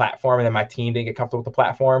comfortable with the platform, and then my team didn't get comfortable with the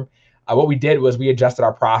platform. What we did was we adjusted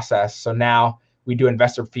our process. So now we do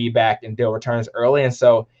investor feedback and deal returns early. And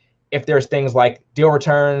so if there's things like deal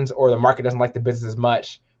returns or the market doesn't like the business as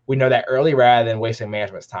much, we know that early rather than wasting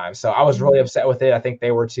management's time. So I was really upset with it. I think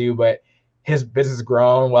they were too, but his business has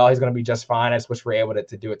grown well. He's going to be just fine. I just wish we were able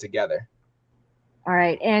to do it together. All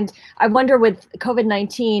right. And I wonder, with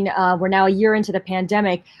COVID-19, we're now a year into the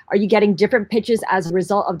pandemic. Are you getting different pitches as a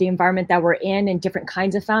result of the environment that we're in and different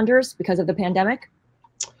kinds of founders because of the pandemic?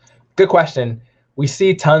 Good question. We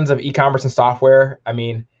see tons of e-commerce and software. I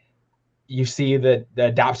mean, you see the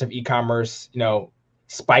adoption of e-commerce, you know,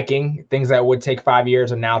 spiking. Things that would take 5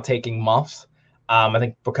 years are now taking months. I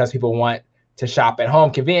think because people want to shop at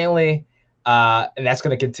home conveniently, and that's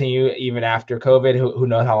going to continue even after COVID. Who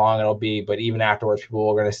knows how long it'll be, but even afterwards, people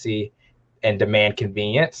are going to see and demand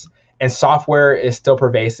convenience. And software is still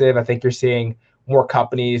pervasive. I think you're seeing more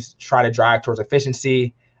companies try to drive towards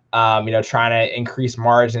efficiency, you know, trying to increase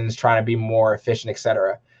margins, trying to be more efficient, et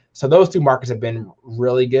cetera. So those two markets have been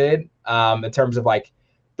really good in terms of like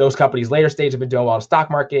those companies later stage have been doing well in the stock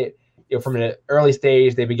market. You know, from an early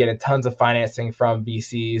stage, they've been getting tons of financing from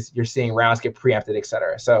VCs. You're seeing rounds get preempted, et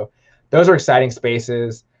cetera. So those are exciting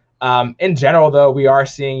spaces. In general, though, we are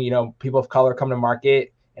seeing, you know, people of color come to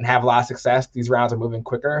market and have a lot of success. These rounds are moving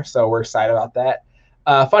quicker, so we're excited about that.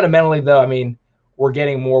 Fundamentally, though, I mean, we're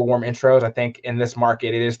getting more warm intros. I think in this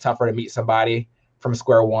market, it is tougher to meet somebody from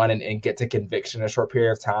square one and get to conviction in a short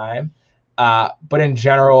period of time. But in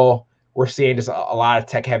general, we're seeing just a lot of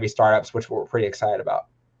tech-heavy startups, which we're pretty excited about.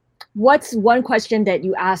 What's one question that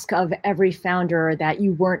you ask of every founder that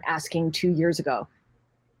you weren't asking 2 years ago?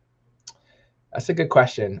 That's a good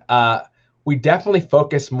question. We definitely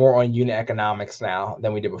focus more on unit economics now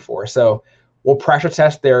than we did before. So we'll pressure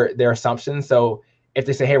test their assumptions. So if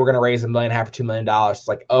they say, hey, we're going to raise $1.5 million or $2 million, it's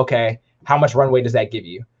like, okay, how much runway does that give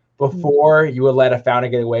you? Before, you would let a founder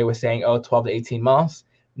get away with saying, oh, 12 to 18 months.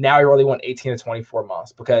 Now you really want 18 to 24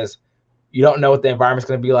 months because you don't know what the environment's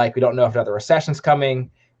going to be like. We don't know if another recession's coming.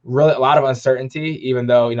 Really, a lot of uncertainty, even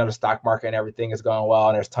though, you know, the stock market and everything is going well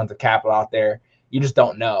and there's tons of capital out there. You just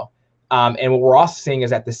don't know. And what we're also seeing is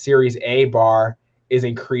that the Series A bar is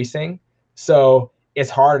increasing. So it's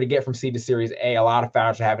harder to get from seed to Series A. A lot of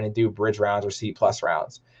founders are having to do bridge rounds or seed plus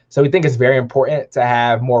rounds. So we think it's very important to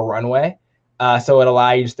have more runway. So it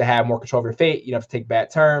allows you just to have more control of your fate. You don't have to take bad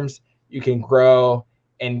terms. You can grow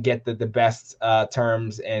and get the best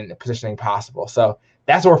terms and positioning possible. So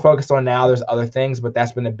that's what we're focused on now. There's other things, but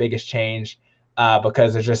that's been the biggest change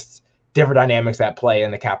because there's just different dynamics at play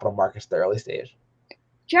in the capital markets at the early stage.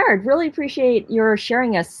 Jared, really appreciate your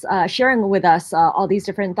sharing with us all these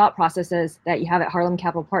different thought processes that you have at Harlem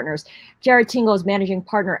Capital Partners. Jared Tingle is managing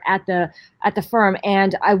partner at the firm,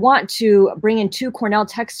 and I want to bring in two Cornell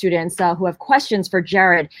Tech students who have questions for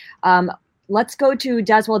Jared. Let's go to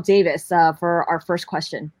Daswell Davis for our first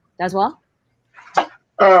question. Daswell?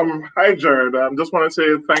 Hi, Jared. Just want to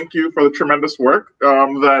say thank you for the tremendous work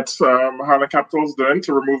that Harlan Capital is doing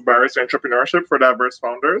to remove barriers to entrepreneurship for diverse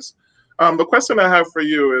founders. The question I have for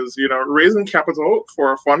you is, raising capital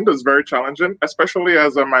for a fund is very challenging, especially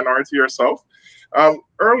as a minority yourself.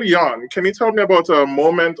 Early on, can you tell me about a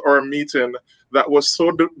moment or a meeting that was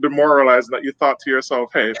so demoralizing that you thought to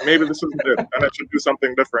yourself, hey, maybe this isn't it, and I should do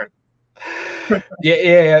something different?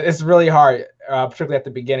 Yeah. It's really hard, particularly at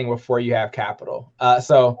the beginning before you have capital.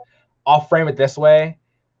 So I'll frame it this way.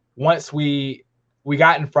 Once we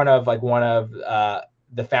got in front of like one of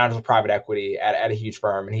the founders of private equity at a huge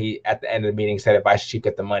firm, and he at the end of the meeting said, if I should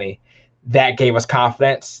get the money, that gave us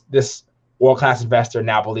confidence. This world-class investor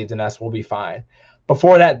now believes in us. We'll be fine.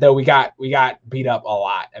 Before that, though, we got beat up a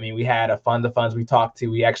lot. I mean, we had a fund of funds we talked to.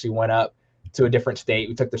 We actually went up to a different state.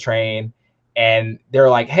 We took the train, and they were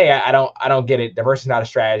like, "Hey, I don't get it. Diversity is not a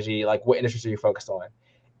strategy. Like, what industries are you focused on?"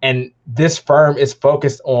 And this firm is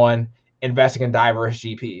focused on investing in diverse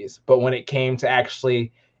GPs. But when it came to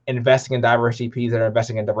actually investing in diverse GPs that are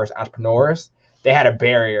investing in diverse entrepreneurs, they had a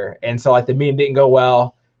barrier. And so like the meeting didn't go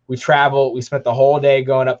well. We traveled. We spent the whole day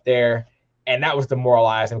going up there, and that was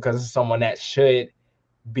demoralizing because this is someone that should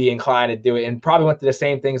be inclined to do it and probably went through the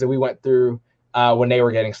same things that we went through when they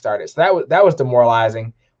were getting started. So that was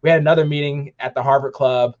demoralizing. We had another meeting at the Harvard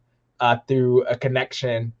Club through a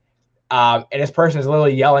connection, and this person is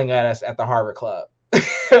literally yelling at us at the Harvard Club,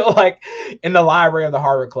 like in the library of the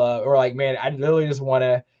Harvard Club. We're like, man, I literally just want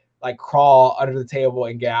to like crawl under the table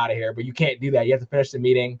and get out of here, but you can't do that. You have to finish the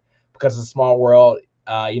meeting because it's a small world.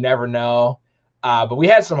 You never know. But we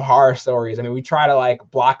had some horror stories. I mean, we try to like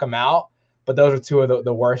block them out, but those are two of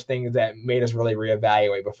the worst things that made us really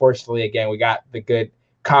reevaluate. But fortunately, again, we got the good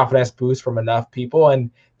confidence boost from enough people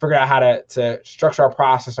and figured out how to structure our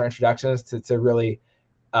process, our introductions to really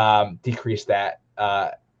decrease that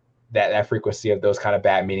frequency of those kind of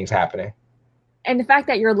bad meetings happening. And the fact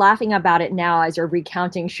that you're laughing about it now as you're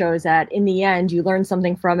recounting shows that in the end, you learned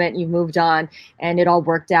something from it, you moved on, and it all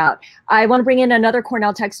worked out. I want to bring in another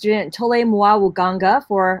Cornell Tech student, Tole Mwawuganga,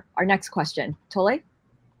 for our next question. Tole?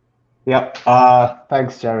 Yep.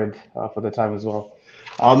 Thanks, Jared, for the time as well.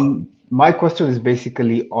 My question is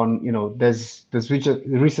basically on, there's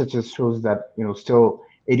research that shows that, still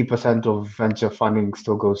 80% of venture funding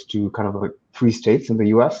still goes to kind of like 3 states in the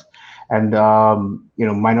US. And,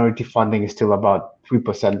 minority funding is still about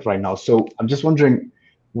 3% right now. So I'm just wondering,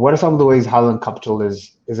 what are some of the ways Harlan Capital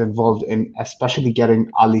is involved in, especially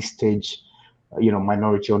getting early stage,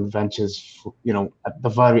 minority-owned ventures, at the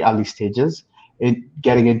very early stages, in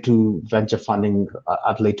getting into venture funding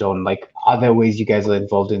at later on? Like, are there ways you guys are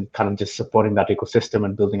involved in kind of just supporting that ecosystem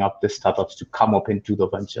and building up the startups to come up into the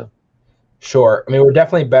venture? Sure. I mean, we're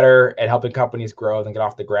definitely better at helping companies grow and get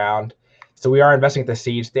off the ground. So we are investing at the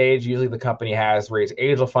seed stage. Usually the company has raised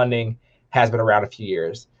angel funding, has been around a few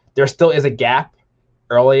years. There still is a gap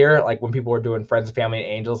earlier, like when people were doing friends and family and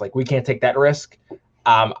angels, like we can't take that risk.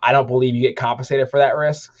 I don't believe you get compensated for that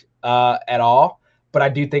risk at all, but I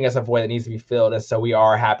do think it's a void that needs to be filled. And so we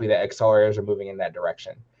are happy that accelerators are moving in that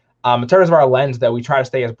direction. In terms of our lens, though, we try to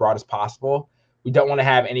stay as broad as possible. We don't want to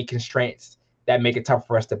have any constraints that make it tough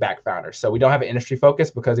for us to back founders. So we don't have an industry focus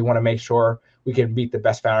because we want to make sure we can meet the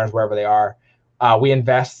best founders wherever they are. We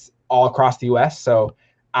invest all across the US. So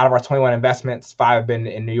out of our 21 investments, 5 have been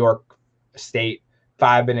in New York State,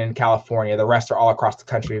 5 have been in California. The rest are all across the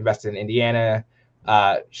country. We invested in Indiana,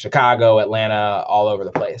 Chicago, Atlanta, all over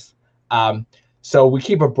the place. So we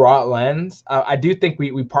keep a broad lens. I do think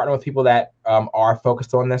we partner with people that are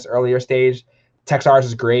focused on this earlier stage. Techstars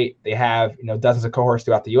is great. They have dozens of cohorts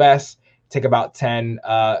throughout the US, take about 10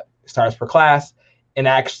 startups per class. And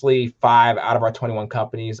actually 5 out of our 21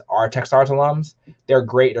 companies are Techstars alums. They're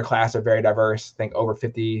great. Their classes are very diverse. I think over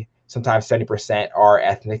 50, sometimes 70% are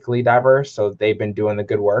ethnically diverse. So they've been doing the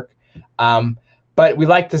good work. But we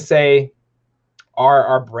like to say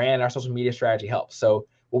our brand, our social media strategy helps. So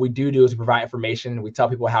what we do is we provide information. We tell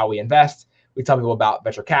people how we invest. We tell people about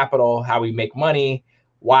venture capital, how we make money,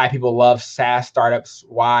 why people love SaaS startups,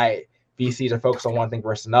 why VCs are focused on one thing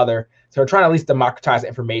versus another. So we're trying to at least democratize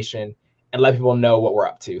information and let people know what we're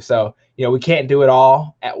up to. So, we can't do it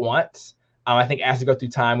all at once. I think as we go through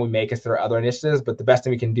time, we may consider other initiatives, but the best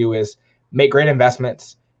thing we can do is make great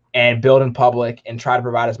investments and build in public and try to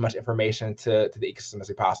provide as much information to the ecosystem as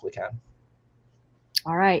we possibly can.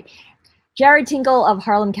 All right. Jared Tingle of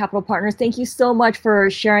Harlan Capital Partners, thank you so much for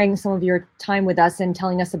sharing some of your time with us and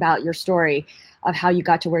telling us about your story of how you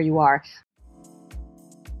got to where you are.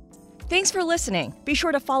 Thanks for listening. Be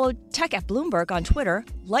sure to follow Tech at Bloomberg on Twitter,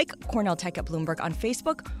 like Cornell Tech at Bloomberg on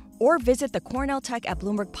Facebook, or visit the Cornell Tech at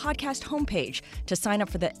Bloomberg podcast homepage to sign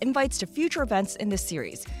up for the invites to future events in this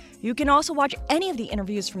series. You can also watch any of the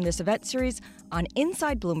interviews from this event series on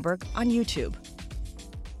Inside Bloomberg on YouTube.